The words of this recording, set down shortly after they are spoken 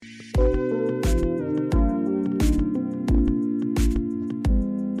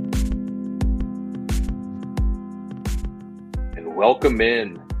Welcome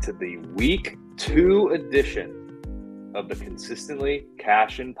in to the Week 2 edition of the Consistently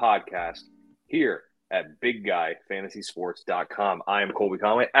Cashin podcast here at BigGuyFantasySports.com. I am Colby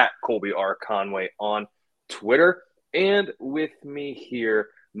Conway at Colby R. Conway on Twitter. And with me here,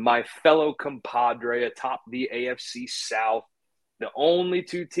 my fellow compadre atop the AFC South, the only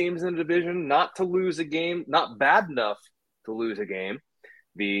two teams in the division not to lose a game, not bad enough to lose a game.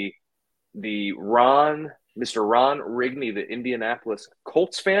 The Mr. Ron Rigney, the Indianapolis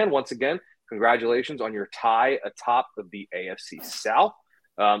Colts fan. Once again, congratulations on your tie atop of the AFC South.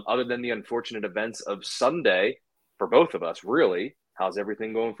 Other than the unfortunate events of Sunday for both of us, really, how's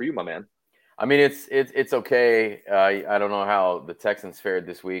everything going for you, my man? I mean, it's okay. I don't know how the Texans fared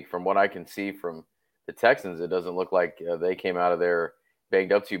this week. From what I can see from the Texans, it doesn't look like they came out of there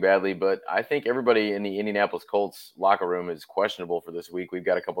banged up too badly. But I think everybody in the Indianapolis Colts locker room is questionable for this week. We've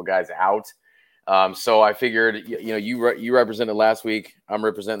got a couple guys out. So I figured, you represented last week. I'm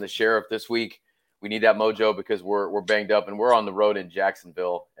representing the Sheriff this week. We need that mojo because we're banged up and we're on the road in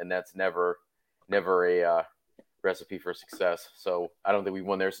Jacksonville, and that's never a recipe for success. So I don't think we've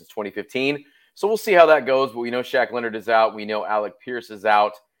won there since 2015. So we'll see how that goes. But we know Shaq Leonard is out. We know Alec Pierce is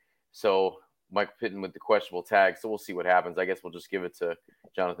out. So Mike Pitton with the questionable tag. So we'll see what happens. I guess we'll just give it to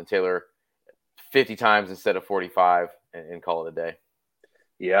Jonathan Taylor 50 times instead of 45 and call it a day.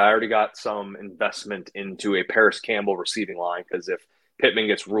 Yeah, I already got some investment into a Paris Campbell receiving line because if Pittman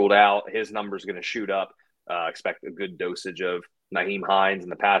gets ruled out, his number is going to shoot up. Expect a good dosage of Nyheim Hines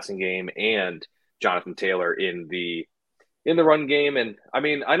in the passing game and Jonathan Taylor in the run game. And I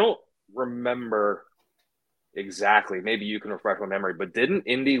mean, I don't remember exactly. Maybe you can refresh my memory, but didn't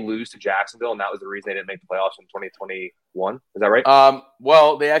Indy lose to Jacksonville, and that was the reason they didn't make the playoffs in 2021? Is that right?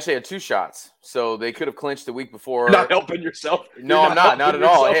 Well, they actually had two shots, so they could have clinched the week before. You're not helping yourself. No, I'm not at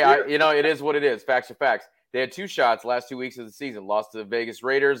all. Hey, it is what it is. Facts are facts. They had two shots last 2 weeks of the season. Lost to the Vegas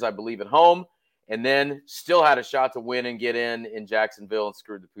Raiders, I believe, at home, and then still had a shot to win and get in Jacksonville and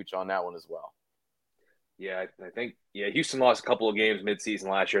screwed the pooch on that one as well. Yeah, I think Houston lost a couple of games midseason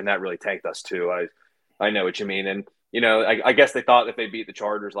last year, and that really tanked us too. I know what you mean. And, I guess they thought if they beat the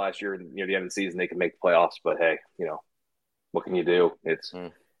Chargers last year near the end of the season, they could make the playoffs. But, hey, what can you do? It's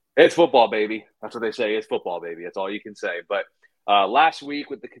football, baby. That's what they say. It's football, baby. That's all you can say. But last week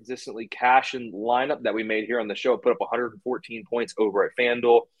with the Consistently Cashin lineup that we made here on the show, put up 114 points over at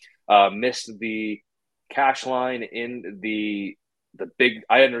FanDuel. Missed the cash line in the big –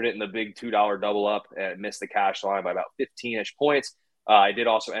 I entered it in the big $2 double up and missed the cash line by about 15-ish points. I did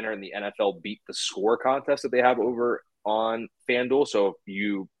also enter in the NFL Beat the Score contest that they have over on FanDuel. So if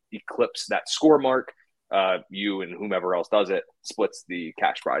you eclipse that score mark, you and whomever else does it splits the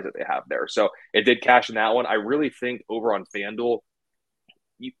cash prize that they have there. So it did cash in that one. I really think over on FanDuel,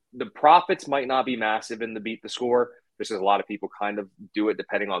 the profits might not be massive in the Beat the Score. Just because a lot of people kind of do it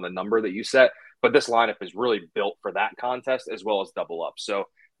depending on the number that you set. But this lineup is really built for that contest as well as double up. So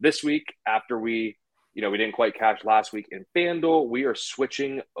this week, after we didn't quite cash last week in FanDuel, we are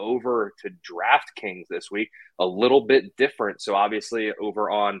switching over to DraftKings this week, a little bit different. So obviously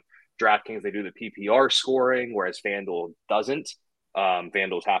over on DraftKings, they do the PPR scoring, whereas FanDuel doesn't.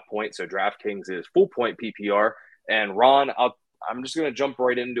 FanDuel's half point, so DraftKings is full point PPR. And Ron, I'm just going to jump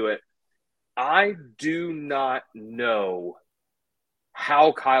right into it. I do not know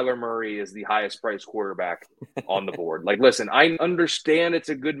how Kyler Murray is the highest priced quarterback on the board. Like, listen, I understand it's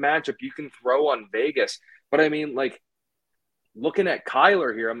a good matchup. You can throw on Vegas, but I mean, like, looking at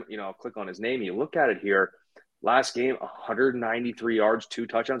Kyler here, I'll click on his name. You look at it here. Last game, 193 yards, 2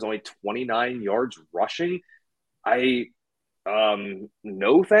 touchdowns, only 29 yards rushing.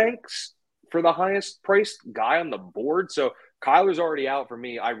 No thanks for the highest priced guy on the board. So Kyler's already out for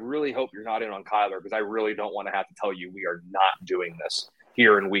me. I really hope you're not in on Kyler because I really don't want to have to tell you we are not doing this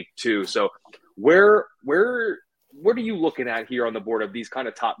here in week 2. So what are you looking at here on the board of these kind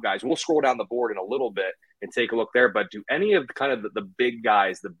of top guys? We'll scroll down the board in a little bit and take a look there. But do any of kind of the big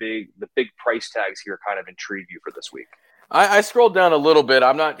guys, the big price tags here kind of intrigue you for this week? I scrolled down a little bit.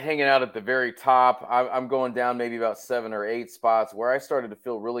 I'm not hanging out at the very top. I'm going down maybe about 7 or 8 spots where I started to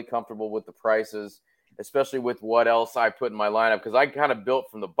feel really comfortable with the prices, especially with what else I put in my lineup because I kind of built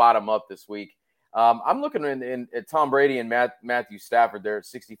from the bottom up this week. I'm looking at Tom Brady and Matthew Stafford there at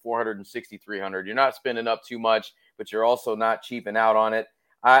 6,400 and 6,300. You're not spending up too much, but you're also not cheaping out on it.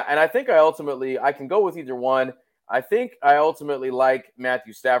 And I think I can go with either one. I think I ultimately like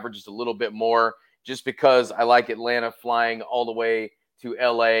Matthew Stafford just a little bit more just because I like Atlanta flying all the way to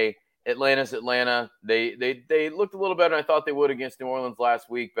L.A. Atlanta's Atlanta. They looked a little better than I thought they would against New Orleans last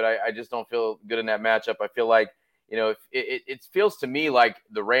week, but I just don't feel good in that matchup. I feel like, it feels to me like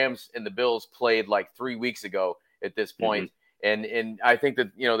the Rams and the Bills played like 3 weeks ago at this point. And I think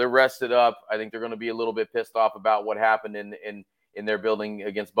that, they're rested up. I think they're going to be a little bit pissed off about what happened in their building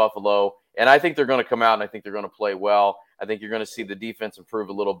against Buffalo. And I think they're going to come out and I think they're going to play well. I think you're going to see the defense improve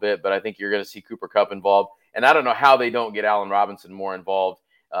a little bit, but I think you're going to see Cooper Kupp involved. And I don't know how they don't get Allen Robinson more involved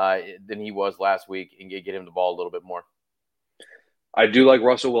than he was last week and get him the ball a little bit more. I do like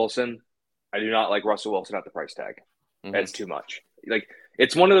Russell Wilson. I do not like Russell Wilson at the price tag. Mm-hmm. That's too much. Like,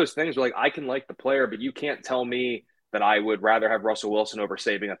 it's one of those things where, like, I can like the player, but you can't tell me that I would rather have Russell Wilson over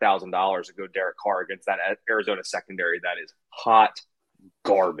saving $1,000 to go Derek Carr against that Arizona secondary that is hot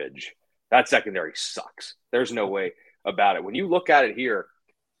garbage. That secondary sucks. There's no way about it. When you look at it here,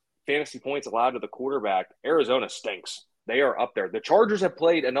 fantasy points allowed to the quarterback, Arizona stinks. They are up there. The Chargers have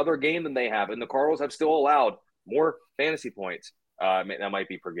played another game than they have, and the Cardinals have still allowed more fantasy points. That might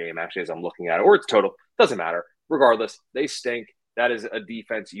be per game, actually, as I'm looking at it, or it's total. Doesn't matter. Regardless, they stink. That is a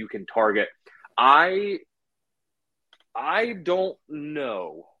defense you can target. I don't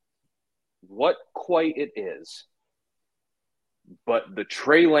know what quite it is, but the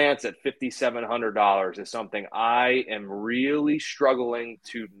Trey Lance at $5,700 is something I am really struggling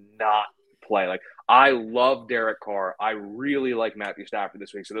to not play. Like, I love Derek Carr. I really like Matthew Stafford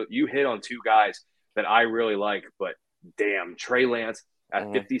this week. So you hit on two guys that I really like, but damn, Trey Lance at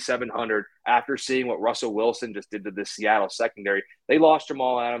 5,700 after seeing what Russell Wilson just did to the Seattle secondary. They lost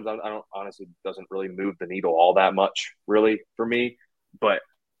Jamal Adams. I don't honestly, doesn't really move the needle all that much, really, for me. But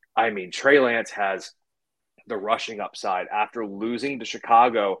I mean, Trey Lance has the rushing upside after losing to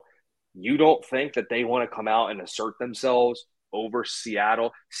Chicago. You don't think that they want to come out and assert themselves over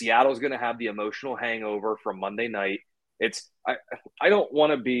Seattle? Seattle's going to have the emotional hangover from Monday night. I don't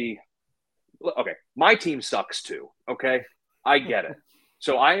want to be okay. My team sucks too. Okay, I get it.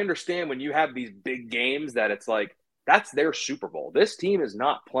 So I understand when you have these big games that it's like that's their Super Bowl. This team is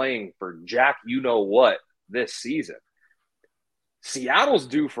not playing for Jack you know what this season. Seattle's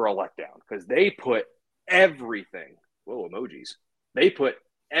due for a letdown because they put everything. Whoa, emojis. They put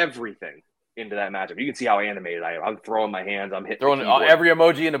everything into that matchup. You can see how animated I am. I'm throwing my hands. I'm hitting every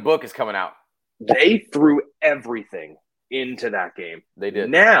emoji in the book is coming out. They threw everything into that game. They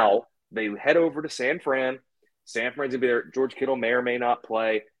did. Now they head over to San Fran. San Fran's going to be there. George Kittle may or may not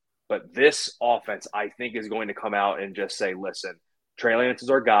play. But this offense, I think, is going to come out and just say, listen, Trey Lance is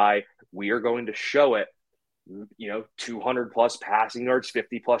our guy. We are going to show it. 200-plus passing yards,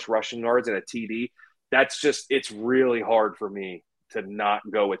 50-plus rushing yards, and a TD. That's just – it's really hard for me to not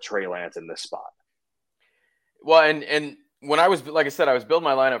go with Trey Lance in this spot. Well, and when I was – like I said, I was building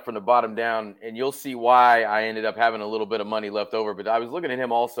my lineup from the bottom down, and you'll see why I ended up having a little bit of money left over. But I was looking at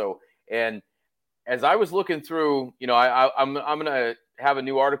him also, and – as I was looking through, I'm going to have a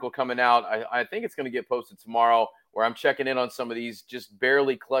new article coming out. I think it's going to get posted tomorrow where I'm checking in on some of these just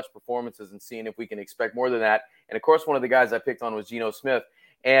barely clutch performances and seeing if we can expect more than that. And, of course, one of the guys I picked on was Geno Smith.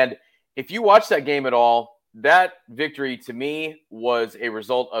 And if you watch that game at all, that victory to me was a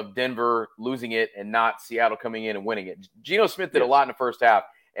result of Denver losing it and not Seattle coming in and winning it. Geno Smith did a lot in the first half,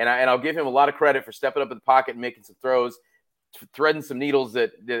 and I'll give him a lot of credit for stepping up in the pocket and making some throws, threading some needles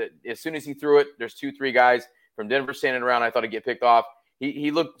that as soon as he threw it, there's 2-3 guys from Denver standing around. I thought he'd get picked off.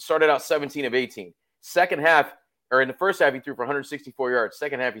 He started out 17 of 18. Second half, or in the first half, he threw for 164 yards.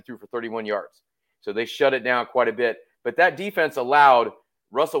 Second half, he threw for 31 yards. So they shut it down quite a bit. But that defense allowed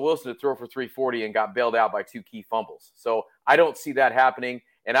Russell Wilson to throw for 340 and got bailed out by 2 key fumbles. So I don't see that happening.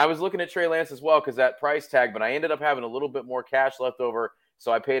 And I was looking at Trey Lance as well because that price tag, but I ended up having a little bit more cash left over,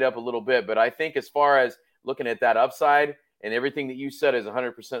 so I paid up a little bit. But I think as far as looking at that upside, and everything that you said is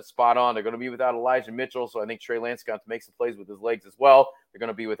 100% spot on. They're going to be without Elijah Mitchell, so I think Trey Lance got to make some plays with his legs as well. They're going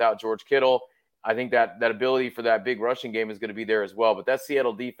to be without George Kittle. I think that ability for that big rushing game is going to be there as well. But that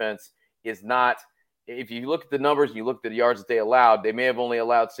Seattle defense is not – if you look at the numbers and you look at the yards that they allowed, they may have only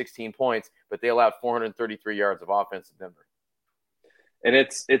allowed 16 points, but they allowed 433 yards of offense in Denver. And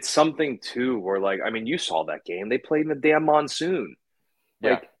it's something, too, where, like, I mean, you saw that game. They played in the damn monsoon.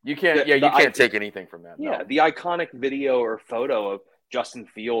 Like, you can't take anything from that. Yeah, no. The iconic video or photo of Justin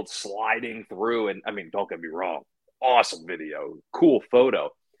Fields sliding through, and I mean, don't get me wrong, awesome video, cool photo,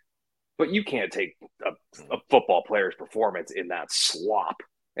 but you can't take a football player's performance in that slop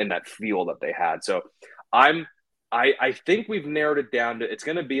in that field that they had. So I think we've narrowed it down to it's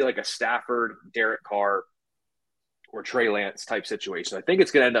going to be like a Stafford, Derek Carr, or Trey Lance type situation. I think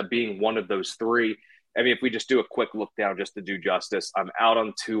it's going to end up being one of those three. I mean, if we just do a quick look down just to do justice, I'm out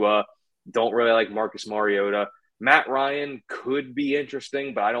on Tua. Don't really like Marcus Mariota. Matt Ryan could be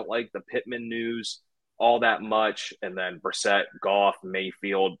interesting, but I don't like the Pittman news all that much. And then Brissett, Goff,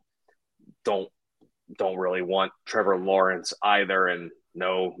 Mayfield, don't really want Trevor Lawrence either. And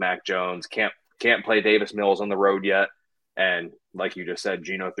no, Mac Jones can't play Davis Mills on the road yet. And like you just said,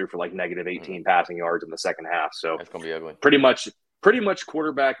 Geno threw for like negative 18 passing yards in the second half. So That's going to be ugly. Pretty much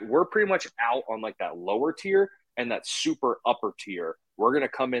quarterback. We're pretty much out on like that lower tier and that super upper tier. We're going to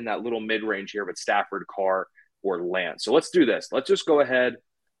come in that little mid range here with Stafford, Carr, or Lance. So let's do this. Let's just go ahead.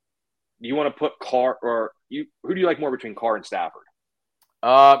 You want to put Carr or you? Who do you like more between Carr and Stafford?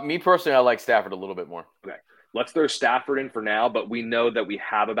 Me personally, I like Stafford a little bit more. Okay. Let's throw Stafford in for now, but we know that we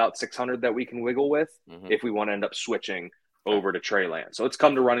have about 600 that we can wiggle with if we want to end up switching over to Trey Lance. So let's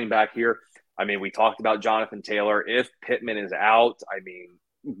come to running back here. I mean, we talked about Jonathan Taylor. If Pittman is out, I mean,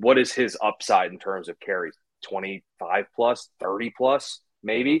 what is his upside in terms of carries? 25 plus, 30 plus,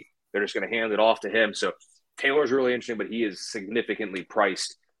 maybe? They're just going to hand it off to him. So Taylor's really interesting, but he is significantly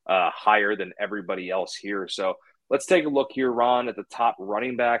priced higher than everybody else here. So let's take a look here, Ron, at the top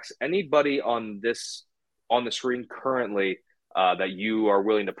running backs. Anybody on the screen currently that you are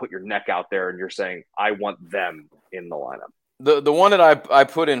willing to put your neck out there and you're saying, I want them in the lineup? The one that I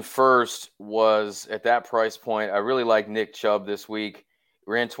put in first was at that price point. I really like Nick Chubb this week.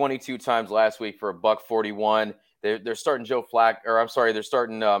 Ran 22 times last week for $141. They're starting they're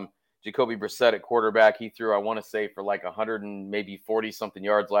starting Jacoby Brissett at quarterback. He threw, I want to say, for like 100 and maybe 40 something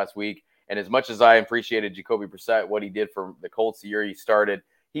yards last week. And as much as I appreciated Jacoby Brissett, what he did for the Colts the year he started,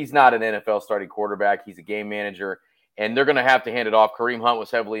 he's not an NFL starting quarterback. He's a game manager, and they're going to have to hand it off. Kareem Hunt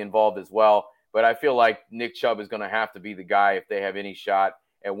was heavily involved as well. But I feel like Nick Chubb is going to have to be the guy if they have any shot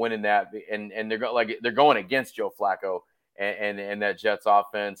at winning that. And they're going against Joe Flacco and that Jets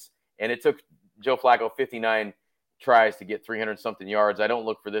offense. And it took Joe Flacco 59 tries to get 300-something yards. I don't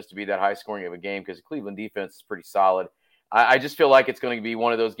look for this to be that high scoring of a game because the Cleveland defense is pretty solid. I just feel like it's going to be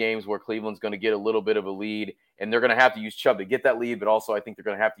one of those games where Cleveland's going to get a little bit of a lead, and they're going to have to use Chubb to get that lead, but also I think they're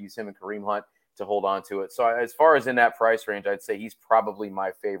going to have to use him and Kareem Hunt to hold on to it. So as far as in that price range, I'd say he's probably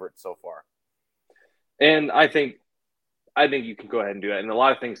my favorite so far. And I think you can go ahead and do that. And a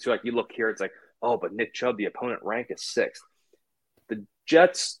lot of things, too, like you look here, it's like, oh, but Nick Chubb, the opponent rank is 6th. The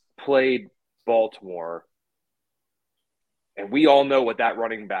Jets played Baltimore, and we all know what that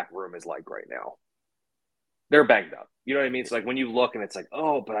running back room is like right now. They're banged up. You know what I mean? It's like when you look and it's like,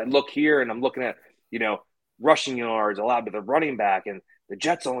 oh, but I look here and I'm looking at, rushing yards allowed to the running back, and the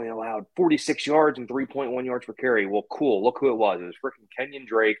Jets only allowed 46 yards and 3.1 yards per carry. Well, cool. Look who it was. It was freaking Kenyon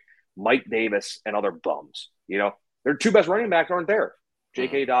Drake, Mike Davis, and other bums. Their two best running backs aren't there.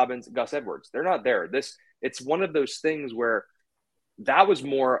 J.K. Dobbins, Gus Edwards. They're not there. It's one of those things where that was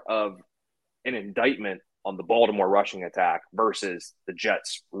more of an indictment on the Baltimore rushing attack versus the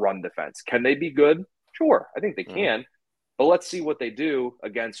Jets run defense. Can they be good? Sure. I think they can. But let's see what they do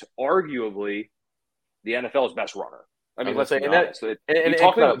against arguably the NFL's best runner. I mean, let's be honest. We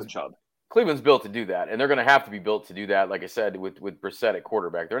talked about it with Chubb. Cleveland's built to do that, and they're going to have to be built to do that. Like I said, with Brissett at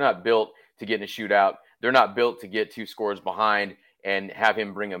quarterback, they're not built to get in a shootout. They're not built to get 2 scores behind and have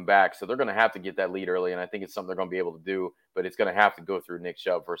him bring them back. So they're going to have to get that lead early, and I think it's something they're going to be able to do, but it's going to have to go through Nick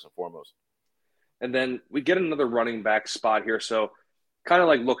Chubb first and foremost. And then we get another running back spot here. So kind of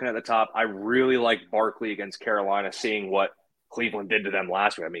like looking at the top, I really like Barkley against Carolina, seeing what Cleveland did to them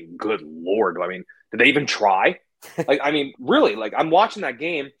last week. I mean, good Lord. I mean, did they even try? Really, I'm watching that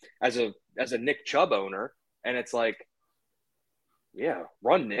game as a Nick Chubb owner, and it's like, yeah,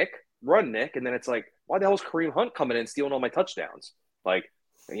 run Nick. And then it's like, why the hell is Kareem Hunt coming in stealing all my touchdowns?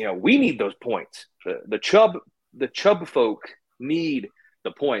 We need those points. The Chubb folk need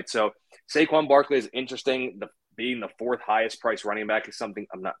the points. So Saquon Barkley is interesting. Being the 4th highest price running back is something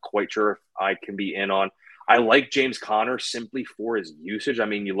I'm not quite sure if I can be in on. I like James Conner simply for his usage. I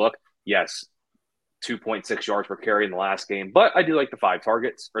mean, you look, yes, 2.6 yards per carry in the last game, but I do like the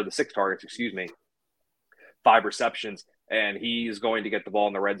 6 targets, 5 receptions, and he's going to get the ball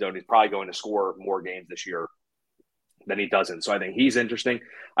in the red zone. He's probably going to score more games this year than he doesn't. So I think he's interesting.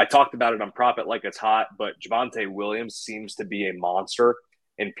 I talked about it on Prop It Like It's Hot, but Javonte Williams seems to be a monster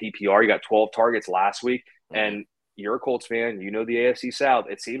in PPR. He got 12 targets last week, and you're a Colts fan. You know the AFC South.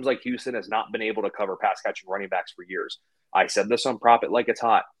 It seems like Houston has not been able to cover pass-catching running backs for years. I said this on Prop It Like It's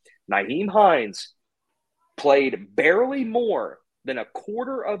Hot. Nyheim Hines played barely more than a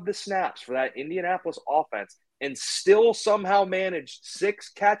quarter of the snaps for that Indianapolis offense and still somehow managed 6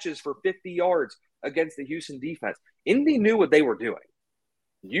 catches for 50 yards against the Houston defense. Indy knew what they were doing.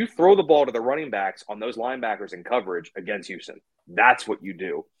 You throw the ball to the running backs on those linebackers in coverage against Houston. That's what you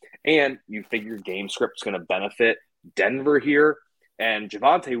do. And you figure game script's going to benefit Denver here. And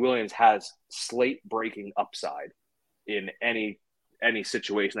Javonte Williams has slate-breaking upside in any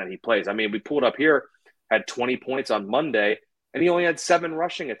situation that he plays. I mean, we pulled up here, had 20 points on Monday, and he only had 7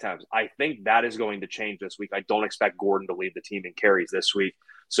 rushing attempts. I think that is going to change this week. I don't expect Gordon to lead the team in carries this week.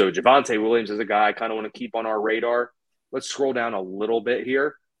 So Javonte Williams is a guy I kind of want to keep on our radar. let's scroll down a little bit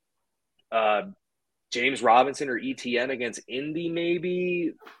here. Uh, James Robinson or ETN against Indy,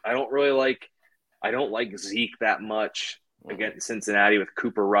 maybe. I don't like Zeke that much against Cincinnati with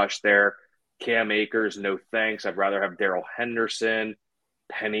Cooper Rush there. Cam Akers, no thanks. I'd rather have Darrell Henderson.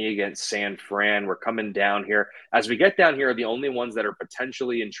 Penny against San Fran. We're coming down here. As we get down here, the only ones that are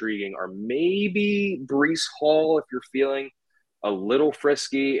potentially intriguing are maybe Breece Hall if you're feeling a little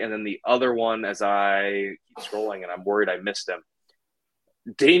frisky. And then the other one, as I keep scrolling and I'm worried I missed him,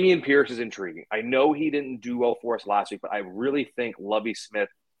 Dameon Pierce is intriguing. I know he didn't do well for us last week, but I really think Lovie Smith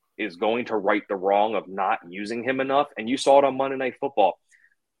is going to right the wrong of not using him enough. And you saw it on Monday Night Football.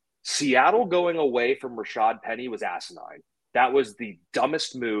 Seattle going away from Rashad Penny was asinine. That was the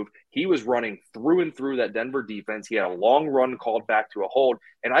dumbest move. He was running through and through that Denver defense. He had a long run called back to a hold.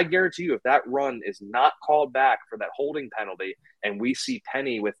 And I guarantee you, if that run is not called back for that holding penalty and we see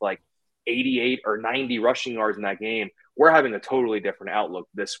Penny with like 88 or 90 rushing yards in that game, we're having a totally different outlook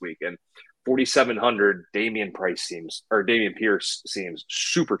this week. And 4,700 Dameon Pierce seems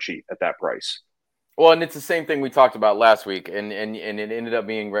super cheap at that price. Well, and it's the same thing we talked about last week, and it ended up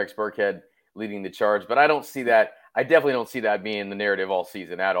being Rex Burkhead leading the charge. But I don't see that. I definitely don't see that being the narrative all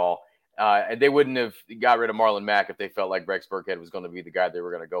season at all. They wouldn't have got rid of Marlon Mack if they felt like Rex Burkhead was going to be the guy they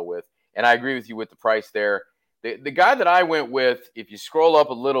were going to go with. And I agree with you with the price there. The guy that I went with, if you scroll up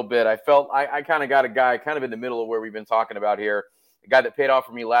a little bit, I felt I kind of got a guy kind of in the middle of where we've been talking about here, the guy that paid off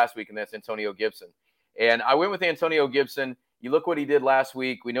for me last week, and that's Antonio Gibson. And I went with Antonio Gibson. You look what he did last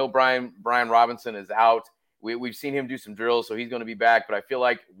week. We know Brian Robinson is out. We've seen him do some drills, so he's going to be back. But I feel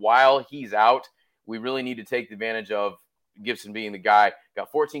like while he's out, we really need to take advantage of Gibson being the guy.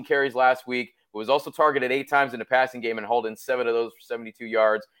 Got 14 carries last week. Was also targeted 8 times in the passing game and hauled in 7 of those for 72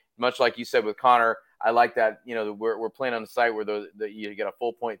 yards. Much like you said with Connor, I like that. You know, we're playing on the site where you get a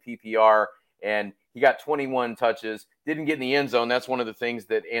full point PPR, and he got 21 touches. Didn't get in the end zone. That's one of the things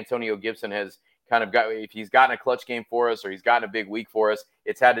that Antonio Gibson has kind of got. If he's gotten a clutch game for us or he's gotten a big week for us,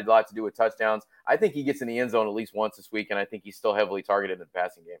 it's had a lot to do with touchdowns. I think he gets in the end zone at least once this week, and I think he's still heavily targeted in the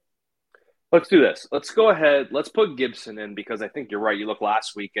passing game. Let's do this. Let's go ahead. Let's put Gibson in because I think you're right. You look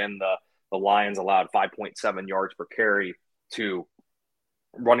last weekend, the Lions allowed 5.7 yards per carry to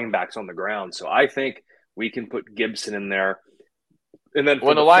running backs on the ground. So I think we can put Gibson in there. And then the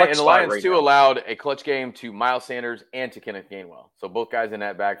Lions too allowed a clutch game to Miles Sanders and to Kenneth Gainwell. So both guys in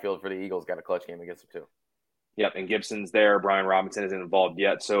that backfield for the Eagles got a clutch game against them too. Yep, and Gibson's there. Brian Robinson isn't involved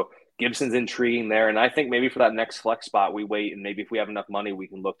yet. So Gibson's intriguing there. And I think maybe for that next flex spot, we wait. And maybe if we have enough money, we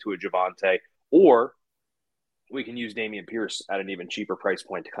can look to a Javonte. Or we can use Dameon Pierce at an even cheaper price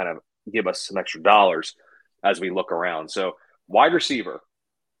point to kind of give us some extra dollars as we look around. So wide receiver,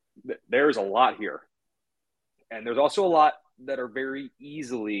 there's a lot here. And there's also a lot that are very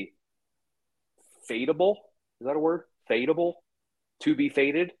easily fadeable. Is that a word? Fadeable? To be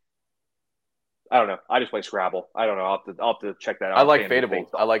faded? I don't know. I just play Scrabble. I don't know. I'll have to check that out. I like fadeable.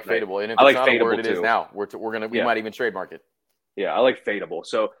 I like fadeable. And if it's not a word, it is now. We might even trademark it. Yeah, I like fadeable.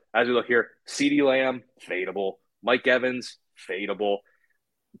 So as we look here, CeeDee Lamb, fadeable. Mike Evans, fadeable.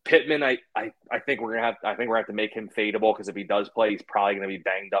 Pittman, I think we're gonna have to make him fadeable because if he does play, he's probably gonna be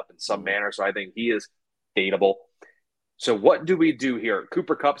banged up in some manner. So I think he is fadeable. So what do we do here?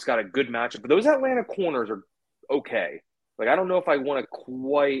 Cooper Kupp's got a good matchup, but those Atlanta corners are okay. Like I don't know if I want to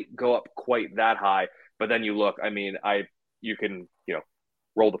quite go up quite that high, but then you look. I mean, you can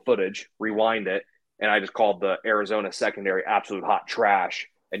roll the footage, rewind it, and I just called the Arizona secondary absolute hot trash,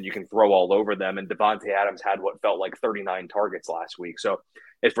 and you can throw all over them. And Devontae Adams had what felt like 39 targets last week. So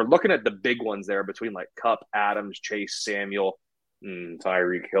if we're looking at the big ones there between like Kupp, Adams, Chase, Samuel,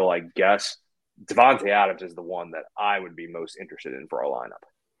 Tyreek Hill, I guess Devontae Adams is the one that I would be most interested in for our lineup.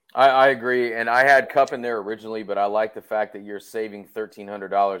 I agree, and I had Kupp in there originally, but I like the fact that you're saving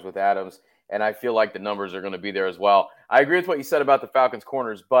 $1,300 with Adams, and I feel like the numbers are going to be there as well. I agree with what you said about the Falcons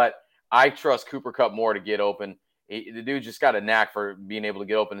corners, but I trust Cooper Kupp more to get open. The dude just got a knack for being able to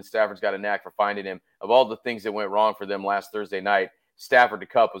get open, and Stafford's got a knack for finding him. Of all the things that went wrong for them last Thursday night, Stafford to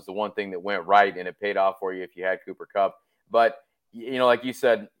Kupp was the one thing that went right, and it paid off for you if you had Cooper Kupp. But, like you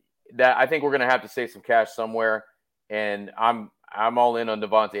said, that I think we're going to have to save some cash somewhere, and I'm all in on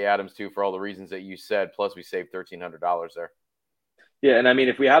Devontae Adams too for all the reasons that you said. Plus, we saved $1,300 there. Yeah, and I mean,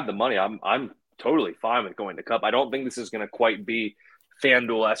 if we have the money, I'm totally fine with going to Kupp. I don't think this is going to quite be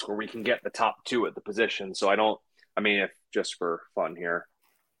FanDuel-esque where we can get the top 2 at the position. So if just for fun here,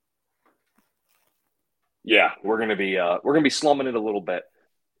 yeah, we're going to be slumming it a little bit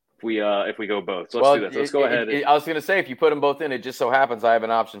if we go both. So let's do this. Let's go ahead. I was going to say, if you put them both in, it just so happens I have an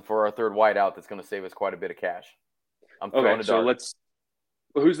option for our third wideout that's going to save us quite a bit of cash. I'm throwing it. So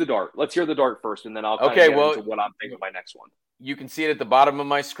Who's the dart? Let's hear the dart first, and then I'll kind of Okay, get well, into what I'm thinking of my next one. you can see it at the bottom of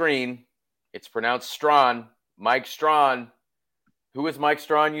my screen. It's pronounced Strawn. Mike Strawn. Who is Mike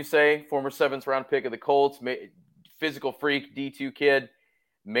Strawn, you say? Former 7th-round pick of the Colts. Physical freak, D2 kid.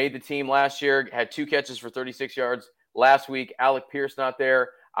 Made the team last year. Had 2 catches for 36 yards last week. Alec Pierce not there.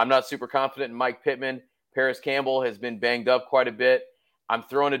 I'm not super confident in Mike Pittman. Paris Campbell has been banged up quite a bit. I'm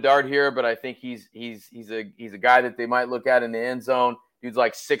throwing a dart here, but I think he's a guy that they might look at in the end zone. Dude's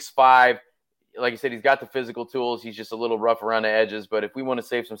like 6'5". Like you said, he's got the physical tools. He's just a little rough around the edges. But if we want to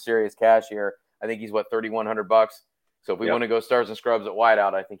save some serious cash here, I think he's $3,100. So if we want to go stars and scrubs at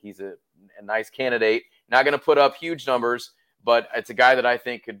wideout, I think he's a nice candidate. Not going to put up huge numbers, but it's a guy that I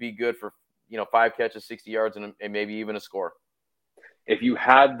think could be good for 5 catches, 60 yards, and maybe even a score. If you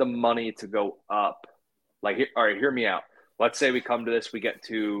had the money to go up, all right, hear me out. Let's say we come to this, we get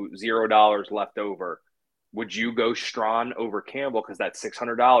to $0 left over. Would you go Strawn over Campbell? Because that's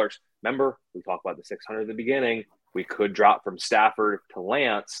 $600. Remember, we talked about the 600 at the beginning. We could drop from Stafford to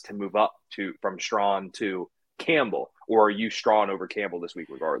Lance to move up from Strawn to Campbell. Or are you Strawn over Campbell this week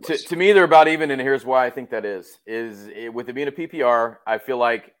regardless? To me, they're about even, and here's why I think that is with it being a PPR, I feel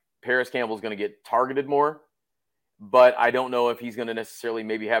like Paris Campbell's going to get targeted more, but I don't know if he's going to necessarily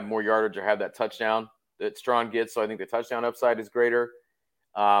maybe have more yardage or have that touchdown that Strawn gets. So I think the touchdown upside is greater.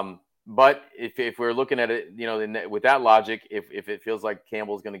 But if we're looking at it, with that logic, if it feels like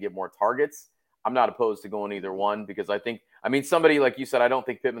Campbell's going to get more targets, I'm not opposed to going either one because somebody like you said, I don't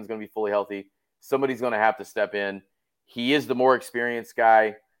think Pittman's going to be fully healthy. Somebody's going to have to step in. He is the more experienced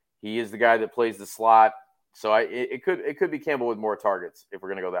guy. He is the guy that plays the slot. So it could be Campbell with more targets if we're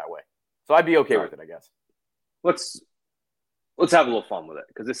going to go that way. So I'd be okay with it, I guess. Let's have a little fun with it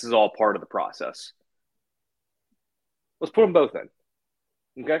because this is all part of the process. Let's put them both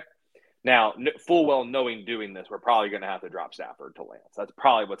in. Okay. Now, full well knowing doing this, we're probably going to have to drop Stafford to Lance. That's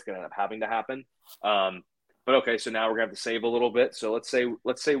probably what's going to end up having to happen. But okay, so now we're going to have to save a little bit. So let's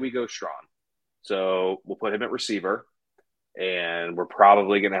say we go Strawn. So we'll put him at receiver, and we're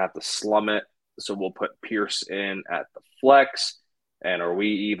probably going to have to slum it. So we'll put Pierce in at the flex. And are we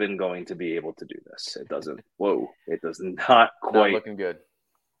even going to be able to do this? It does not quite. Not looking good.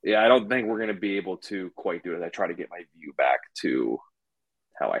 Yeah, I don't think we're going to be able to quite do it. I try to get my view back to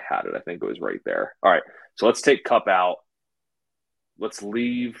how I had it. I think it was right there. All right, so let's take Kupp out. Let's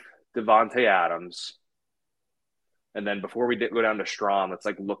leave Devontae Adams. And then before we go down to Strawn, let's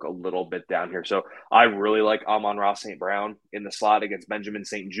look a little bit down here. So I really like Amon-Ra St. Brown in the slot against Benjamin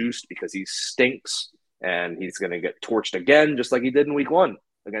St. Juste because he stinks and he's going to get torched again, just like he did in week 1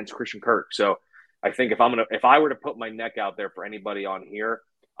 against Christian Kirk. So I think if I were to put my neck out there for anybody on here,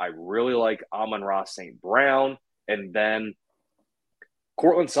 I really like Amon-Ra St. Brown. And then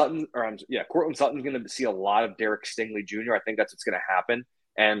Courtland Sutton's going to see a lot of Derek Stingley Jr. I think that's what's going to happen.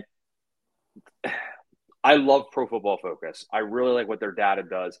 And I love Pro Football Focus. I really like what their data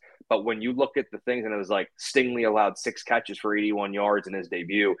does. But when you look at the things, and it was like Stingley allowed 6 catches for 81 yards in his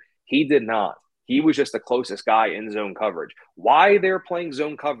debut, he did not. He was just the closest guy in zone coverage. Why they're playing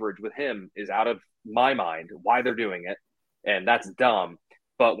zone coverage with him is out of my mind, why they're doing it. And that's dumb.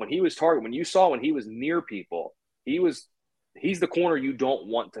 But when he was when he was near people, he's the corner you don't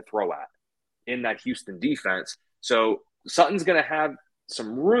want to throw at in that Houston defense. So Sutton's going to have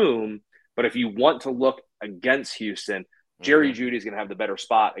some room, but if you want to look against Houston, Jerry Jeudy is going to have the better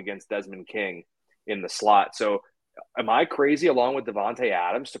spot against Desmond King in the slot. So am I crazy, along with Devontae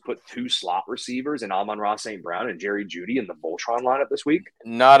Adams, to put 2 slot receivers in Amon-Ra St. Brown and Jerry Jeudy in the Voltron lineup this week?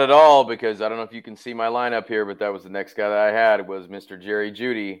 Not at all, because I don't know if you can see my lineup here, but that was the next guy that I had was Mr. Jerry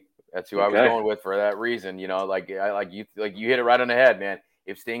Jeudy. That's who I was going with for that reason. You hit it right on the head, man.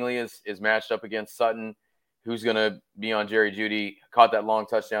 If Stingley is matched up against Sutton, who's going to be on Jerry Jeudy? Caught that long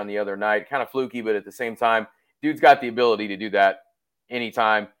touchdown the other night. Kind of fluky, but at the same time, dude's got the ability to do that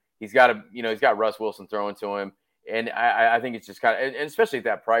anytime. He's got Russ Wilson throwing to him. And I think it's just kind of, and especially at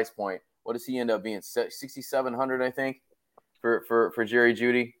that price point, what does he end up being? 6,700, I think, for Jerry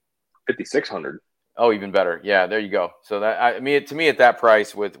Jeudy. 5,600. Oh, even better. Yeah, there you go. So to me, at that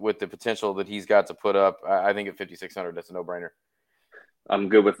price, with the potential that he's got to put up, I think at 5,600, that's a no-brainer. I'm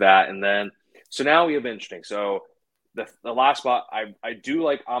good with that. And then, so now we have interesting. So the last spot, I do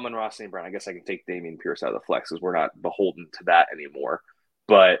like Amon-Ra St. Brown. I guess I can take Dameon Pierce out of the flex because we're not beholden to that anymore.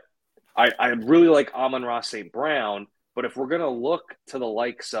 But I really like Amon-Ra St. Brown, but if we're going to look to the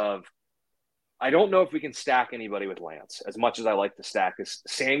likes of, I don't know if we can stack anybody with Lance as much as I like to stack.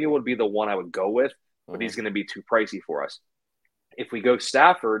 Samuel would be the one I would go with, but he's going to be too pricey for us. If we go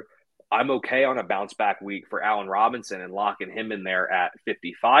Stafford, I'm okay on a bounce back week for Allen Robinson and locking him in there at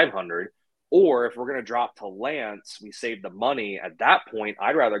 5,500. Or if we're going to drop to Lance, we save the money. At that point,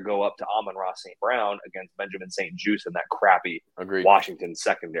 I'd rather go up to Amon-Ra St. Brown against Benjamin St. Juste in that crappy Agreed. Washington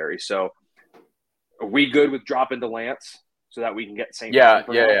secondary. So are we good with dropping to Lance so that we can get St. Yeah,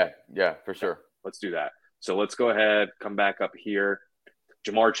 Brown? Yeah, for sure. Let's do that. So let's go ahead, come back up here.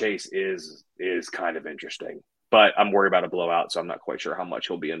 Jamar Chase is kind of interesting, but I'm worried about a blowout, so I'm not quite sure how much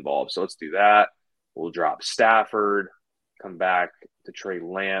he'll be involved. So let's do that. We'll drop Stafford, come back to Trey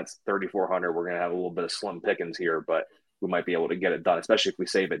Lance, 3,400. We're going to have a little bit of slim pickings here, but we might be able to get it done, especially if we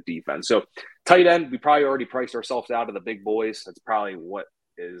save at defense. So tight end, we probably already priced ourselves out of the big boys. That's probably what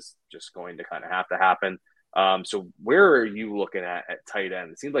is just going to kind of have to happen. So where are you looking at tight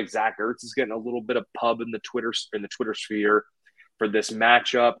end? It seems like Zach Ertz is getting a little bit of pub in the Twitter sphere for this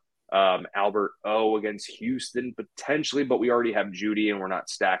matchup. Albert O against Houston potentially, but we already have Judy and we're not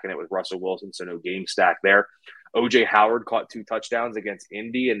stacking it with Russell Wilson, so no game stack there. OJ Howard caught 2 touchdowns against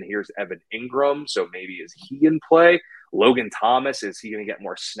Indy, and here's Evan Ingram, so maybe is he in play? Logan Thomas, is he going to get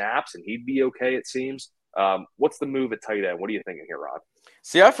more snaps and he'd be okay, it seems? What's the move at tight end? What are you thinking here, Rob?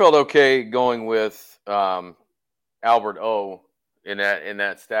 See, I felt okay going with Albert O in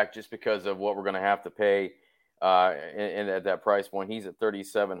that stack just because of what we're going to have to pay and at that price point. He's at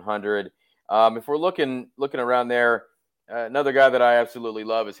 3,700. If we're looking around there, another guy that I absolutely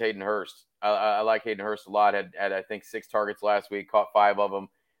love is Hayden Hurst. I like Hayden Hurst a lot. Had I think 6 targets last week, caught 5 of them.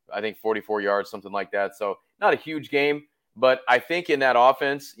 I think 44 yards, something like that. So not a huge game, but I think in that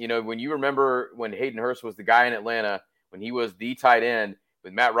offense, when you remember when Hayden Hurst was the guy in Atlanta, when he was the tight end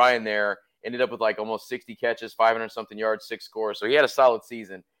with Matt Ryan there, ended up with like almost 60 catches, 500 something yards, 6 scores. So he had a solid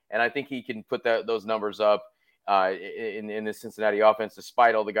season, and I think he can put those numbers up in the Cincinnati offense,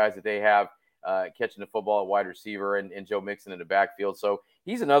 despite all the guys that they have catching the football at wide receiver and Joe Mixon in the backfield. So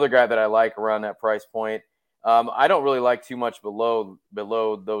he's another guy that I like around that price point. I don't really like too much below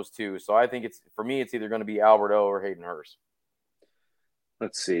those two. So I think it's either going to be Albert O or Hayden Hurst.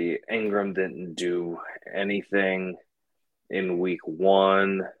 Let's see. Ingram didn't do anything in week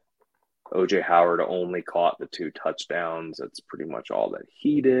 1. OJ Howard only caught the 2 touchdowns. That's pretty much all that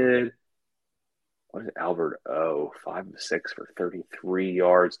he did. What is Albert O? 5 of 6 for 33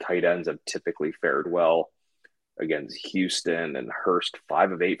 yards. Tight ends have typically fared well against Houston, and Hurst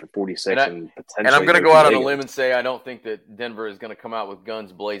 5 of 8 for 46. And I'm going to go out on a limb and say I don't think that Denver is going to come out with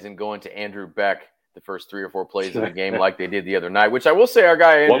guns blazing going to Andrew Beck the first 3 or 4 plays of the game like they did the other night, which I will say our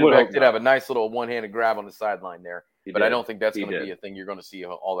guy Andrew Beck did have a nice little one-handed grab on the sideline there. But I don't think that's going to be a thing you're going to see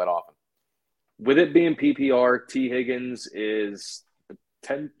all that often. With it being PPR, T. Higgins is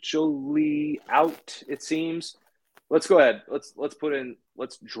potentially out, it seems. Let's go ahead.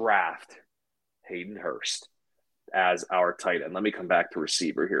 Let's draft Hayden Hurst as our tight end. Let me come back to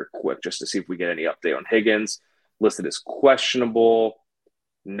receiver here quick just to see if we get any update on Higgins. Listed as questionable,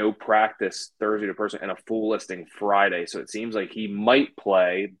 no practice Thursday to person, and a full listing Friday. So it seems like he might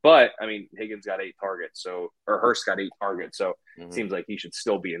play, but I mean, Higgins got 8 targets, or Hurst got 8 targets. So it seems like he should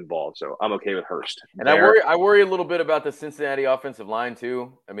still be involved. So I'm okay with Hurst. And I worry a little bit about the Cincinnati offensive line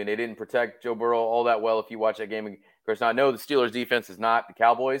too. I mean, they didn't protect Joe Burrow all that well. If you watch that game, of course, now I know the Steelers defense is not the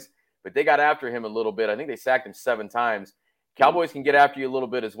Cowboys, but they got after him a little bit. I think they sacked him 7 times. Cowboys can get after you a little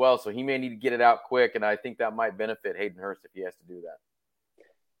bit as well, so he may need to get it out quick, and I think that might benefit Hayden Hurst if he has to do that.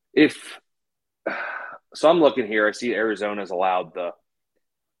 So I'm looking here. I see Arizona's allowed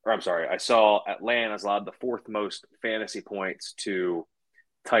I saw Atlanta's allowed the 4th most fantasy points to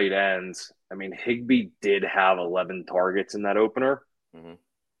tight ends. I mean, Higbee did have 11 targets in that opener,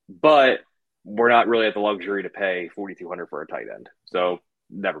 but we're not really at the luxury to pay $4,200 for a tight end. So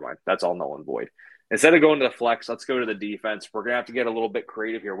never mind. That's all null and void. Instead of going to the flex, let's go to the defense. We're going to have to get a little bit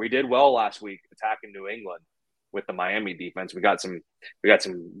creative here. We did well last week attacking New England with the Miami defense. We got some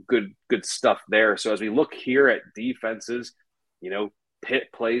good stuff there. So as we look here at defenses,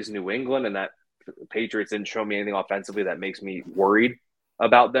 Pitt plays New England, and that Patriots didn't show me anything offensively that makes me worried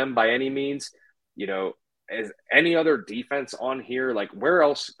about them by any means. Is any other defense on here? Like, where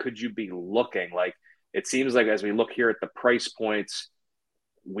else could you be looking? Like, it seems like as we look here at the price points,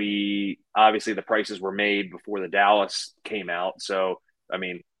 obviously the prices were made before the Dallas came out. So, I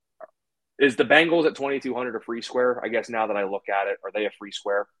mean, is the Bengals at 2,200 a free square? I guess now that I look at it, are they a free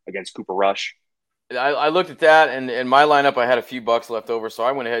square against Cooper Rush? I looked at that, and in my lineup, I had a few bucks left over, so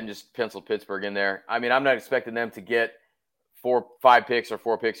I went ahead and just penciled Pittsburgh in there. I mean, I'm not expecting them to get 5 picks or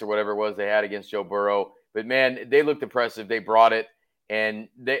 4 picks or whatever it was they had against Joe Burrow. But, man, they looked impressive. They brought it. And,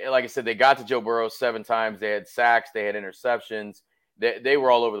 they, like I said, they got to Joe Burrow 7 times. They had sacks. They had interceptions. They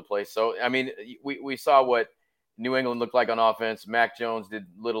were all over the place. So, I mean, we saw what New England looked like on offense. Mac Jones did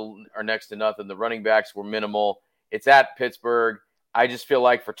little or next to nothing. The running backs were minimal. It's at Pittsburgh. I just feel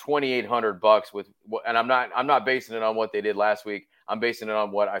like for $2,800 and I'm not basing it on what they did last week. I'm basing it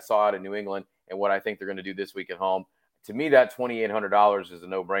on what I saw out of New England and what I think they're going to do this week at home. To me, that $2,800 is a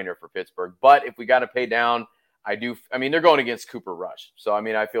no-brainer for Pittsburgh. But if we got to pay down, they're going against Cooper Rush. So,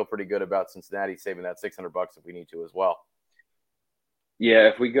 I feel pretty good about Cincinnati saving that $600 if we need to as well. Yeah,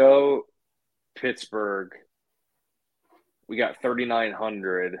 if we go Pittsburgh, we got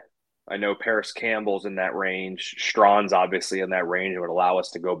 3,900. I know Paris Campbell's in that range. Strawn's obviously in that range. It would allow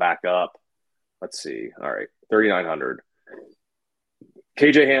us to go back up. Let's see. All right, 3,900.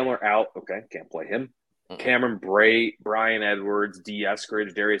 KJ Hamler out. Okay, can't play him. Cameron Brate, Brian Edwards, D.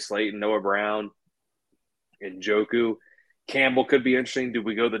 Eskridge, Darius Slayton, Noah Brown, and Njoku. Campbell could be interesting. Do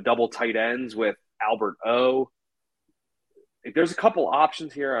we go the double tight ends with Albert O? There's a couple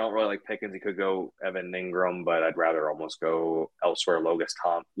options here. I don't really like Pickens. He could go Evan Ingram, but I'd rather almost go elsewhere.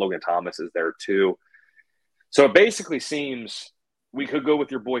 Logan Thomas is there too. So it basically seems we could go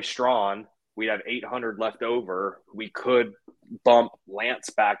with your boy Strawn. We'd have 800 left over. We could bump Lance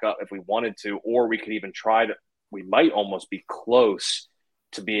back up if we wanted to, or we could even we might almost be close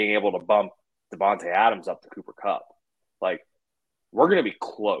to being able to bump Devontae Adams up to Cooper Kupp. Like, we're going to be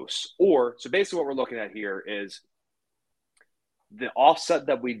close. So basically what we're looking at here is the offset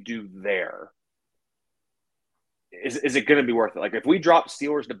that we do there. Is it going to be worth it? Like, if we drop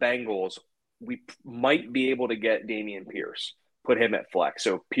Steelers to Bengals, we might be able to get Dameon Pierce, put him at flex.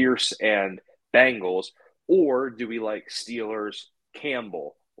 So Pierce and Bengals, or do we like Steelers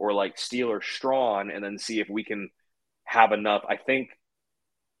Campbell or like Steelers Strawn and then see if we can have enough?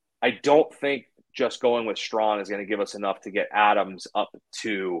 I don't think just going with Strawn is going to give us enough to get Adams up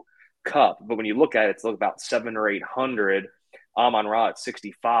to Kupp. But when you look at it, it's about 700 or 800. Amon-Ra at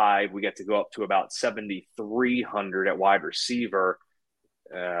 65. We get to go up to about 7,300 at wide receiver.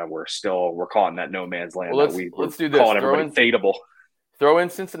 We're caught in that no man's land. Well, let's do this. Calling everybody fadeable. Throw in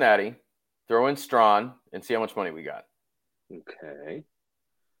Cincinnati, throw in Strawn, and see how much money we got. Okay.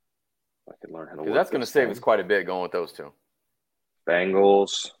 I can learn how to work. Because that's going to save us quite a bit going with those two.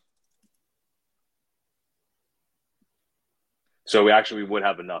 Bengals. So we would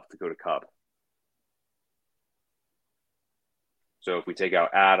have enough to go to Kupp. So if we take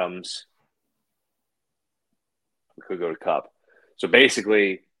out Adams, we could go to Kupp. So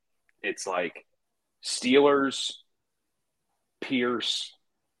basically, it's like Steelers, Pierce,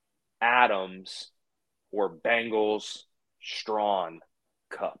 Adams, or Bengals, Strawn,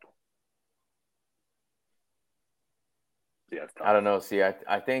 Kupp. Yeah, I don't know. See,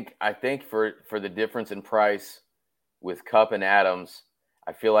 I think for the difference in price with Kupp and Adams,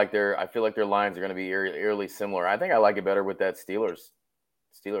 I feel like their lines are going to be eerily similar. I think I like it better with that Steelers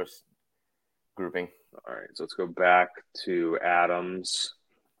grouping. All right, so let's go back to Adams.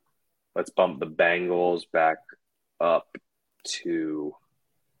 Let's bump the Bengals back up to.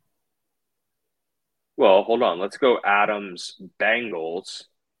 Well, hold on. Let's go Adams, Bengals.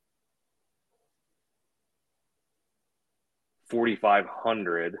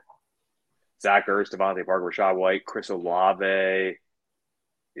 4,500. Zach Ertz, Devontae Parker, Rashad White, Chris Olave.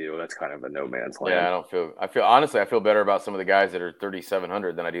 That's kind of a no man's land. Yeah, I feel better about some of the guys that are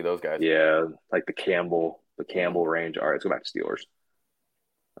 3,700 than I do those guys. Yeah, like the Campbell range. All right, let's go back to Steelers.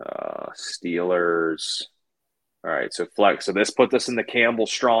 Steelers. All right, so flex. So this puts us in the Campbell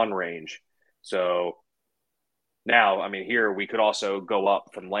Strawn range. So now, here we could also go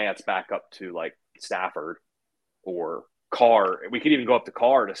up from Lance back up to like Stafford or Carr. We could even go up to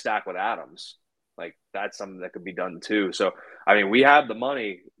Carr to stack with Adams. Like, that's something that could be done too. So, we have the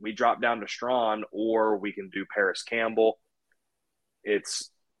money. We drop down to Strawn, or we can do Paris Campbell.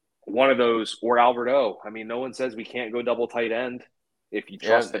 It's one of those, or Albert O. No one says we can't go double tight end if you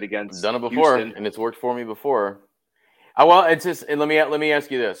trust it against I've done it before, Houston. And it's worked for me before. Well, it's just, and let me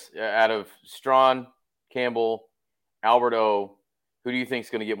ask you this: out of Strawn, Campbell, Albert O, who do you think is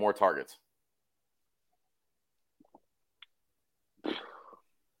going to get more targets?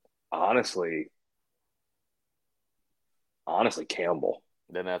 Honestly, Campbell.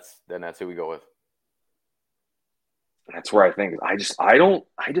 Then that's who we go with. That's where I think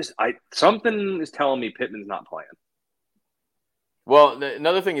something is telling me Pittman's not playing. Well,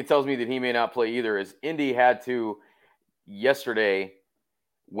 another thing it tells me that he may not play either is Indy had to yesterday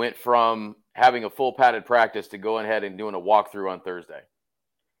went from having a full padded practice to going ahead and doing a walkthrough on Thursday.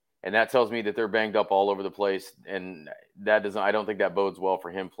 And that tells me that they're banged up all over the place. And I don't think that bodes well for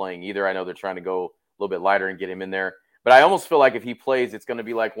him playing either. I know they're trying to go a little bit lighter and get him in there. But I almost feel like if he plays, it's going to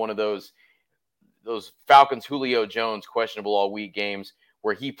be like one of those Falcons Julio Jones questionable all week games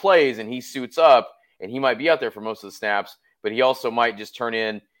where he plays and he suits up and he might be out there for most of the snaps, but he also might just turn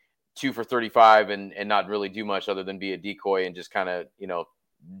in 2 for 35 and not really do much other than be a decoy and just kind of,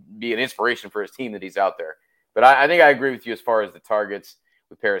 be an inspiration for his team that he's out there. But I think I agree with you as far as the targets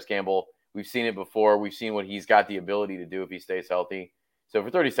with Paris Campbell. We've seen it before. We've seen what he's got the ability to do if he stays healthy. So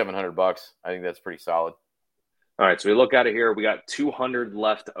for $3,700, I think that's pretty solid. All right, so we look at it here. We got 200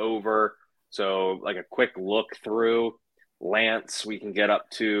 left over. So like a quick look through. Lance, we can get up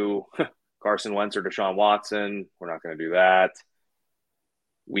to Carson Wentz or Deshaun Watson. We're not going to do that.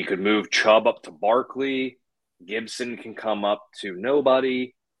 We could move Chubb up to Barkley. Gibson can come up to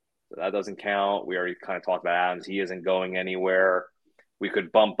nobody. So that doesn't count. We already kind of talked about Adams. He isn't going anywhere. We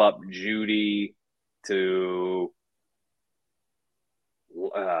could bump up Judy to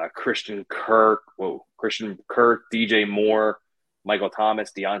Christian Kirk, DJ Moore, Michael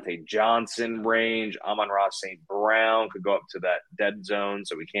Thomas, Deontay Johnson range. Amon-Ra St. Brown could go up to that dead zone,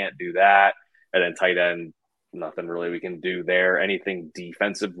 so we can't do that. And then tight end, nothing really we can do there. Anything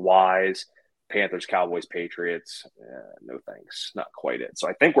defensive-wise, Panthers, Cowboys, Patriots, no thanks. Not quite it. So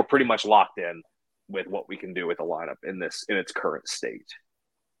I think we're pretty much locked in with what we can do with the lineup in its current state.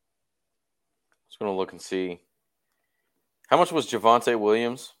 Just going to look and see. How much was Javonte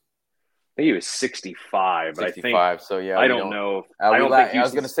Williams? I think he was 65. 65, so yeah. I don't know. I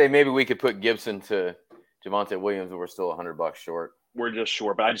was going to say maybe we could put Gibson to Javonte Williams, but we're still $100 short. We're just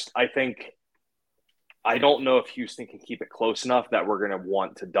short, but I don't know if Houston can keep it close enough that we're going to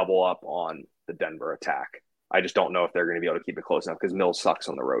want to double up on the Denver attack. I just don't know if they're going to be able to keep it close enough because Mills sucks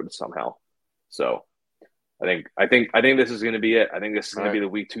on the road somehow. So I think this is going to be it. I think this is going to be the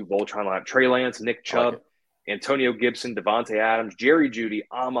week 2 Voltron lineup. Trey Lance, Nick Chubb, Antonio Gibson, Devontae Adams, Jerry Jeudy,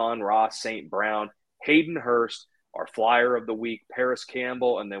 Amon-Ra St. Brown, Hayden Hurst, our flyer of the week, Paris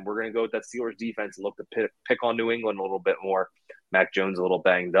Campbell, and then we're going to go with that Steelers defense and look to pick on New England a little bit more. Mac Jones a little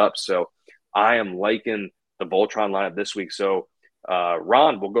banged up. So I am liking the Voltron lineup this week. So,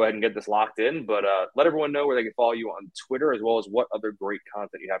 Ron, we'll go ahead and get this locked in, but let everyone know where they can follow you on Twitter as well as what other great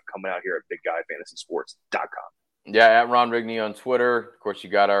content you have coming out here at BigGuyFantasySports.com. Yeah, at Ron Rigney on Twitter. Of course,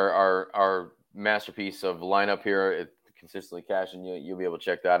 you got our masterpiece of lineup here at Consistently Cashin. You'll be able to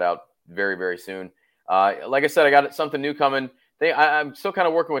check that out very, very soon. Like I said, I got something new coming. I'm still kind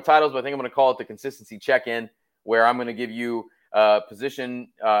of working with titles, but I think I'm going to call it the Consistency Check-In, where I'm going to give you a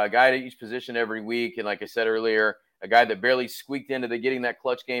guy to each position every week. And like I said earlier, a guy that barely squeaked into getting that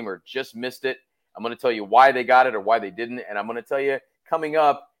clutch game or just missed it. I'm going to tell you why they got it or why they didn't. And I'm going to tell you coming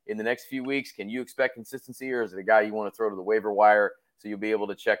up in the next few weeks, can you expect consistency, or is it a guy you want to throw to the waiver wire? So you'll be able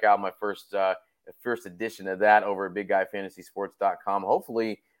to check out my first edition of that over at BigGuyFantasySports.com,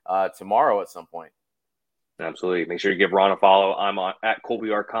 hopefully tomorrow at some point. Absolutely. Make sure you give Ron a follow. I'm at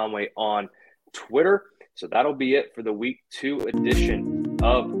Colby R. Conway on Twitter. So that'll be it for the week 2 edition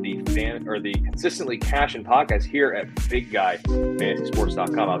of the Consistently Cashin podcast here at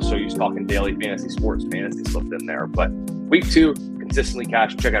BigGuyFantasySports.com. I was so used to talking daily fantasy sports. Fantasy slipped in there. But week 2, Consistently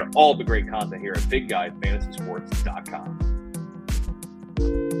Cashin. Check out all the great content here at BigGuyFantasySports.com.